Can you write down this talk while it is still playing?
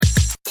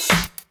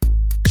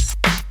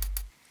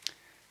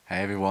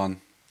Hey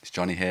everyone, it's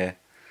Johnny here.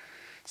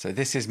 So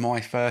this is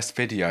my first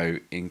video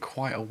in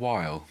quite a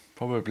while,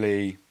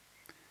 probably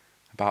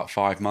about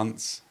 5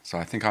 months. So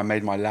I think I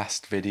made my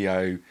last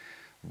video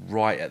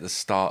right at the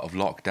start of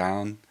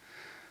lockdown.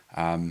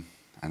 And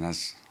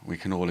as we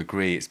can all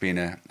agree, it's been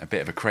a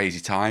bit of a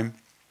crazy time.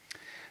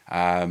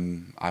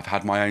 I've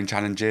had my own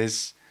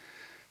challenges.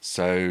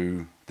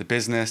 So the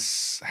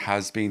business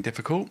has been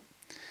difficult.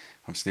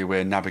 Obviously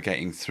we're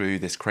navigating through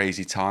this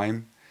crazy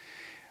time.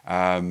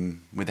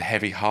 With a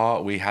heavy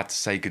heart, we had to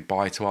say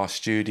goodbye to our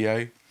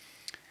studio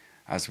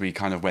as we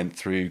kind of went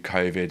through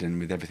COVID,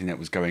 and with everything that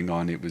was going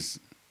on, it was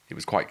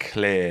quite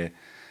clear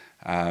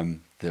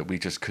that we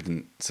just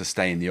couldn't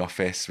sustain the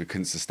office, we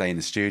couldn't sustain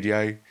the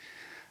studio.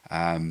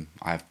 I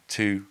have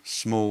 2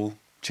 small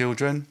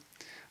children,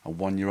 a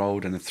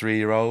 1-year-old and a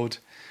 3-year-old.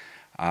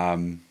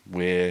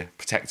 We're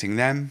protecting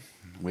them,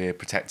 we're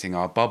protecting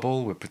our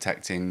bubble, we're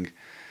protecting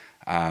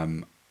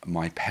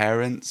my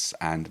parents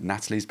and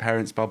Natalie's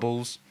parents'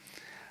 bubbles.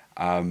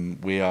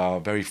 We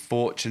are very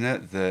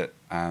fortunate that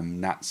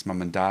Nat's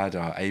mum and dad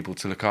are able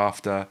to look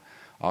after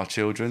our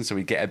children, so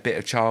we get a bit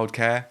of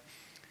childcare,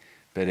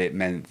 but it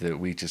meant that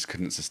we just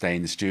couldn't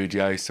sustain the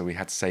studio, so we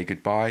had to say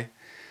goodbye.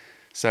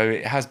 So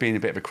it has been a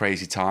bit of a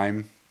crazy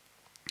time.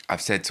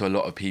 I've said to a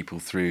lot of people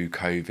through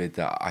COVID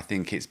that I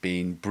think it's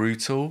been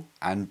brutal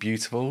and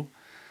beautiful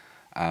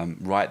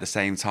right at the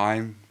same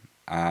time.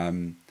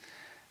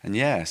 And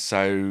yeah,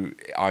 so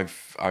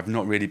I've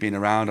not really been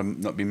around, I've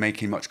not been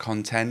making much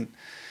content.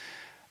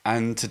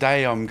 And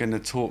today I'm going to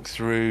talk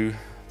through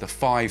the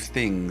 5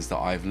 things that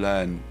I've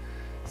learned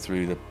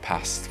through the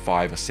past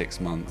 5 or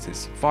 6 months.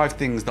 It's 5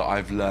 things that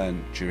I've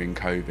learned during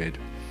COVID,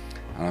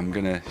 and I'm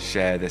going to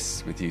share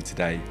this with you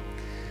today.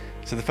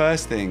 So the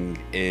first thing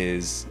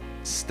is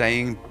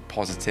staying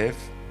positive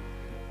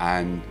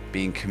and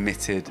being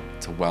committed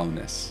to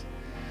wellness.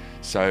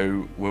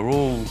 So we're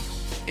all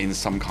in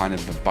some kind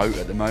of a boat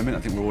at the moment. I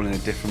think we're all in a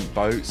different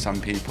boat. Some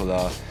people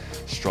are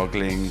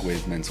struggling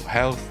with mental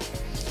health.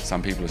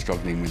 Some people are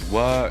struggling with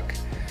work.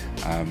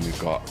 We've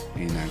got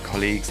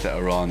colleagues that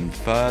are on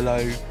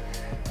furlough.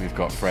 We've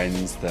got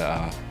friends that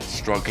are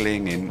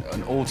struggling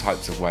in all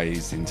types of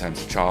ways in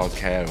terms of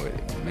childcare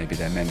or maybe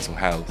their mental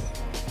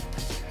health.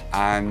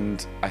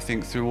 And I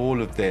think through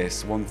all of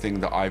this, one thing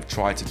that I've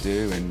tried to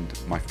do and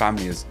my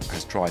family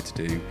has tried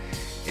to do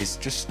is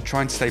just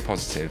trying to stay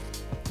positive.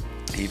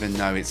 Even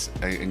though it's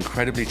an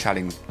incredibly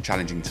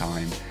challenging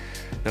time,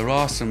 there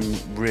are some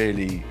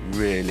really,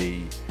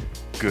 really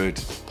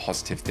good,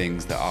 positive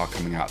things that are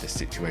coming out of this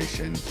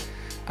situation.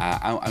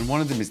 And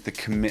one of them is the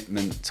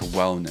commitment to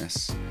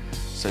wellness.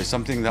 So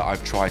something that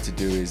I've tried to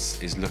do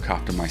is look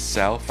after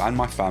myself and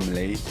my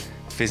family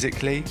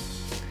physically,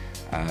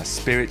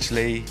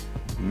 spiritually,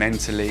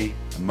 mentally,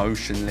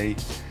 emotionally.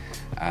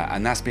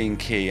 And that's been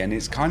key. And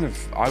it's kind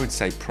of, I would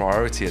say,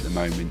 priority at the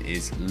moment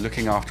is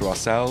looking after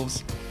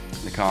ourselves,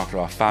 look after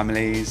our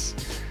families,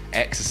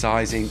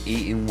 exercising,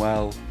 eating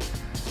well,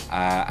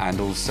 and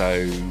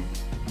also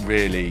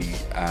really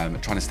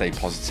trying to stay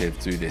positive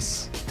through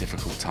this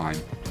difficult time.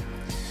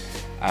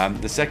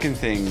 The second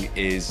thing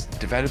is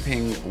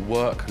developing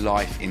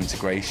work-life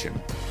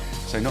integration.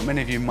 So not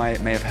many of you may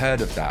have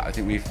heard of that. I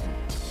think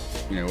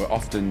we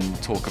often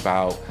talk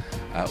about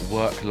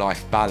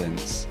work-life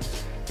balance,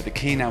 but the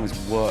key now is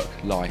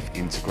work-life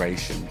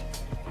integration.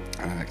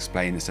 And I'll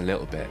explain this a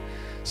little bit.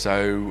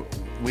 So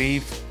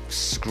we've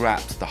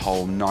scrapped the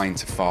whole 9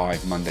 to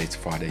 5, Monday to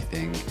Friday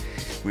thing.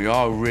 We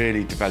are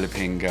really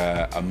developing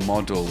a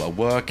model, a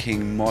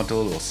working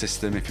model or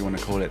system, if you want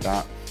to call it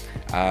that,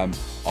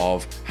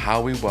 of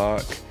how we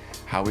work,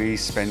 how we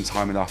spend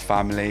time with our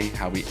family,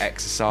 how we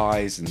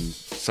exercise and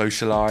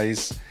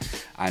socialize,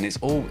 and it's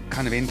all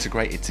kind of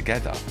integrated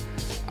together.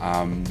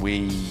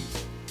 We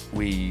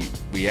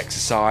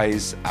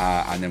exercise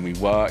and then we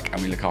work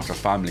and we look after our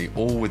family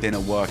all within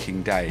a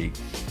working day.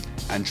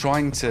 And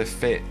trying to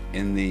fit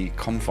in the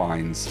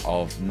confines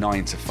of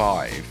 9 to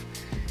 5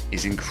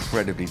 is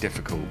incredibly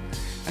difficult.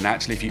 And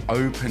actually, if you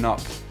open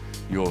up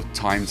your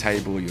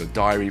timetable, your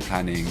diary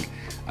planning,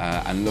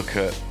 and look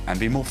at and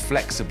be more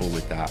flexible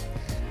with that,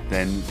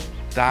 then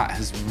that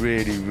has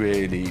really,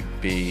 really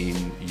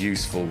been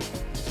useful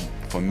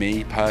for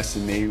me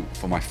personally,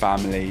 for my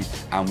family,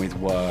 and with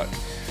work.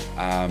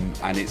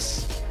 And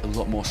it's a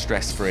lot more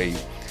stress-free.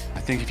 I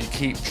think if you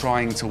keep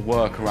trying to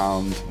work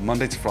around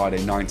Monday to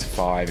Friday, 9 to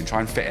 5, and try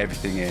and fit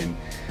everything in,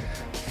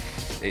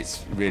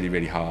 it's really,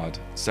 really hard.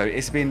 So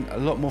it's been a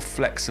lot more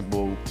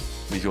flexible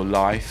with your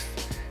life,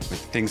 with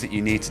things that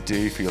you need to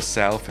do for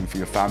yourself and for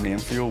your family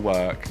and for your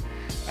work,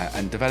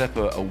 and develop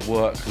a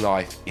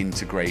work-life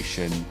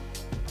integration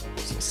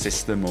sort of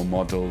system or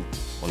model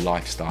or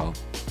lifestyle,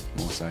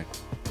 more so.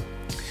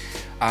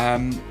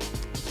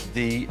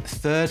 The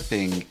third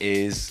thing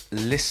is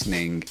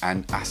listening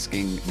and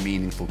asking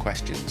meaningful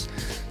questions.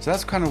 So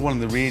that's kind of one of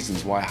the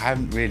reasons why I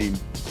haven't really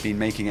been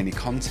making any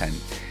content,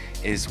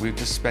 is we've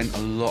just spent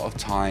a lot of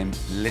time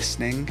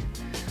listening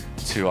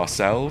to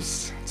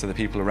ourselves, to the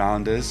people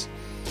around us,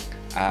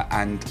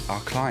 and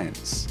our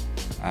clients,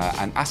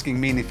 and asking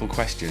meaningful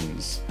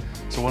questions.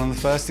 So one of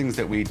the first things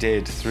that we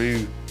did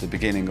through the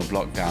beginning of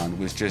lockdown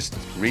was just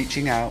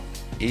reaching out,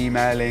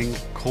 emailing,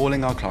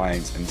 calling our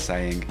clients and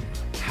saying,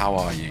 how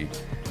are you?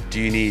 Do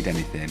you need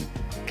anything?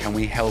 Can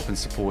we help and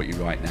support you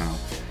right now?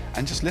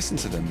 And just listen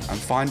to them and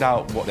find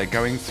out what they're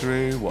going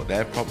through, what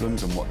their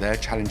problems and what their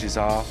challenges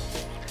are.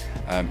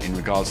 In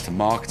regards to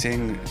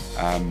marketing,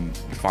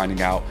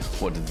 finding out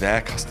what do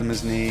their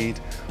customers need,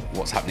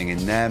 what's happening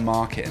in their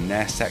market and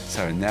their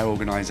sector and their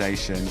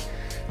organization,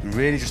 and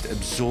really just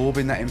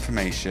absorbing that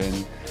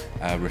information,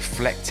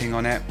 reflecting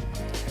on it,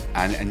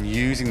 and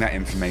using that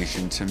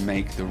information to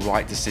make the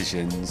right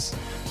decisions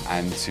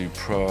and to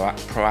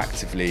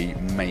proactively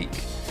make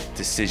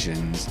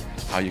decisions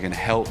how you're going to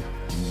help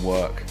and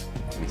work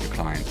with your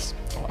clients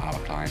or our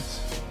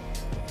clients.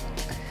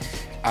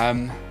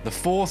 The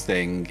fourth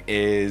thing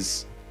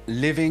is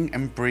living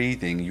and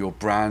breathing your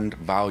brand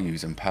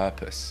values and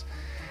purpose.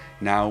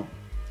 Now,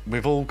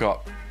 we've all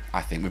got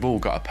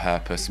a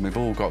purpose and we've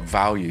all got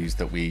values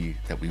that we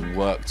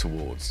work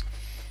towards.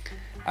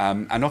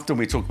 And often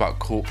we talk about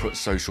corporate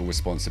social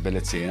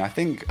responsibility, and I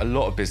think a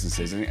lot of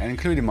businesses, and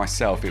including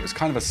myself, it was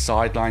kind of a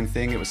sideline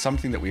thing. It was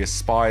something that we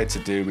aspired to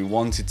do, we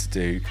wanted to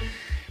do,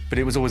 but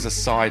it was always a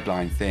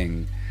sideline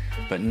thing.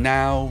 But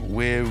now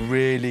we're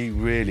really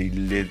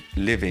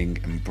living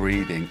and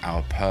breathing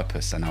our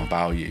purpose and our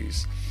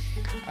values.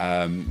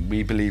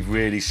 We believe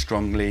really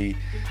strongly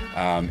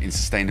in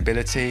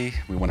sustainability.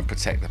 We want to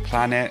protect the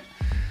planet.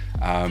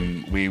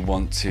 We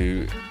want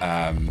to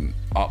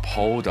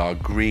uphold our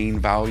green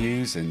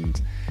values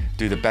and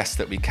do the best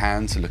that we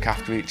can to look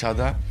after each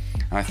other.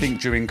 And I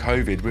think during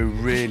COVID, we're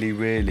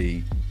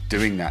really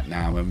doing that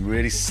now and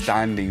really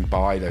standing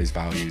by those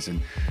values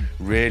and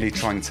really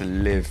trying to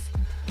live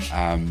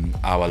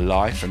our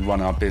life and run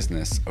our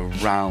business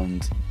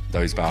around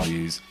those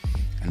values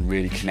and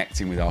really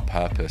connecting with our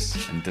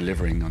purpose and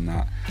delivering on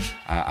that.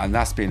 And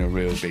that's been a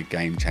real big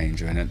game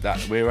changer. And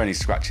that we're only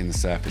scratching the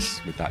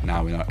surface with that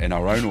now in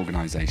our own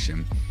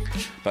organisation.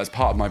 But as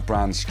part of my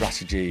brand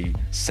strategy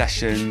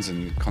sessions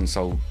and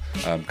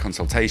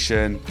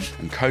consultation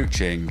and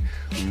coaching,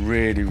 I'm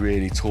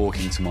really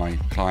talking to my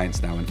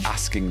clients now and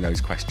asking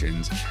those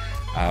questions,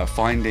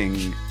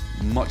 finding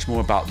much more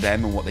about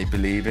them and what they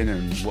believe in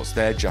and what's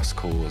their just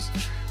cause,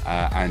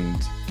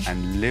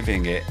 and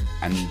living it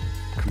and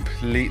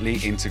completely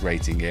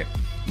integrating it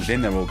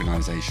within their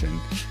organisation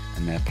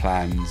and their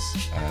plans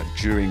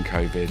during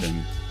COVID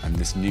and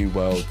this new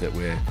world that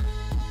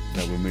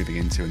we're moving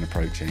into and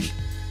approaching.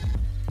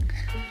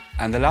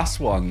 And the last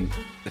one,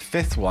 the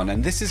fifth one,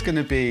 and this is going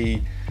to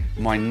be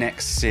my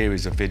next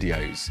series of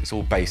videos. It's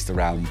all based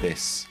around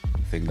this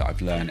thing that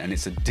I've learned, and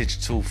it's a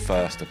digital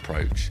first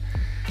approach.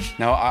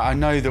 Now, I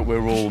know that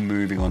we're all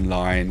moving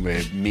online,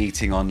 we're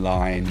meeting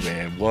online,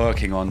 we're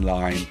working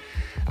online,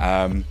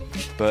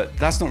 but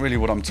that's not really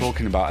what I'm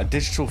talking about. A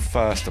digital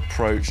first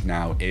approach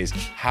now is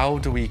how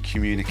do we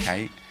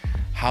communicate,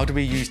 how do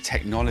we use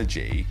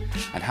technology,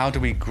 and how do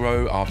we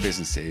grow our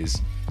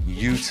businesses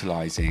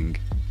utilising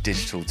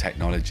digital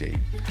technology.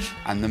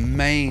 And the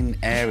main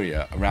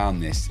area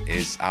around this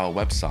is our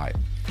website.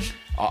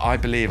 I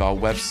believe our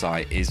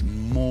website is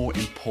more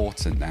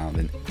important now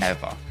than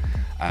ever.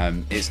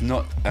 It's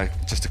not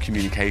just a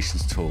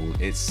communications tool.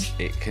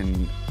 It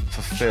can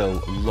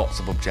fulfill lots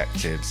of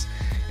objectives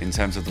in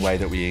terms of the way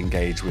that we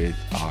engage with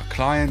our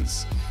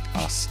clients,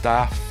 our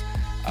staff,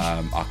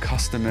 our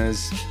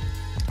customers,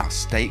 our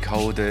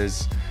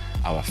stakeholders,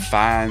 our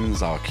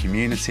fans, our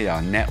community,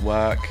 our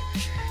network.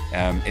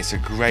 It's a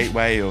great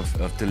way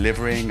of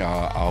delivering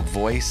our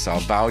voice,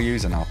 our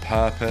values and our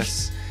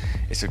purpose.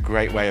 It's a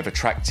great way of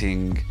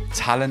attracting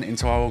talent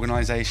into our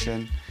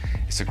organisation.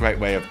 It's a great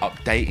way of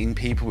updating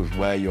people with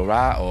where you're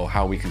at or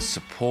how we can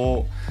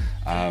support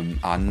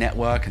our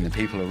network and the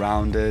people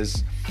around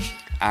us.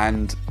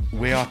 And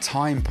we are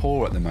time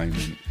poor at the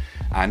moment.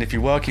 And if you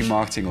work in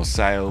marketing or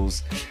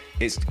sales,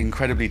 it's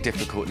incredibly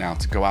difficult now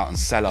to go out and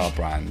sell our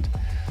brand.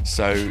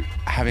 So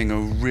having a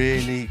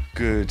really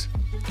good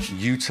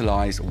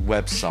utilised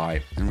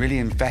website and really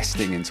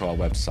investing into our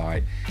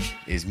website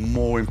is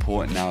more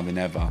important now than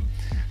ever.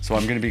 So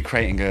I'm going to be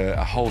creating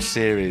a whole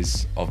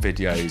series of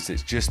videos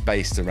that's just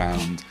based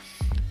around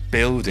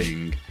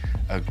building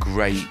a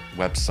great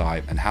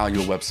website and how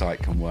your website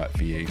can work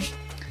for you.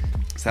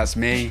 So that's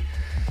me.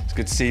 It's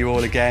good to see you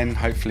all again.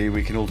 Hopefully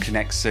we can all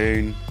connect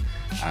soon.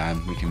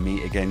 We can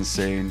meet again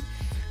soon.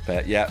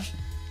 But yeah,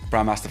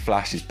 Brandmaster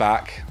Flash is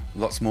back.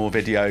 Lots more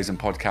videos and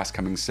podcasts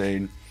coming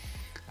soon.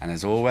 And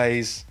as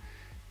always,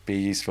 be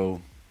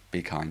useful,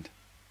 be kind.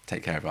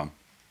 Take care, everyone.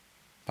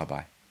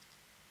 Bye-bye.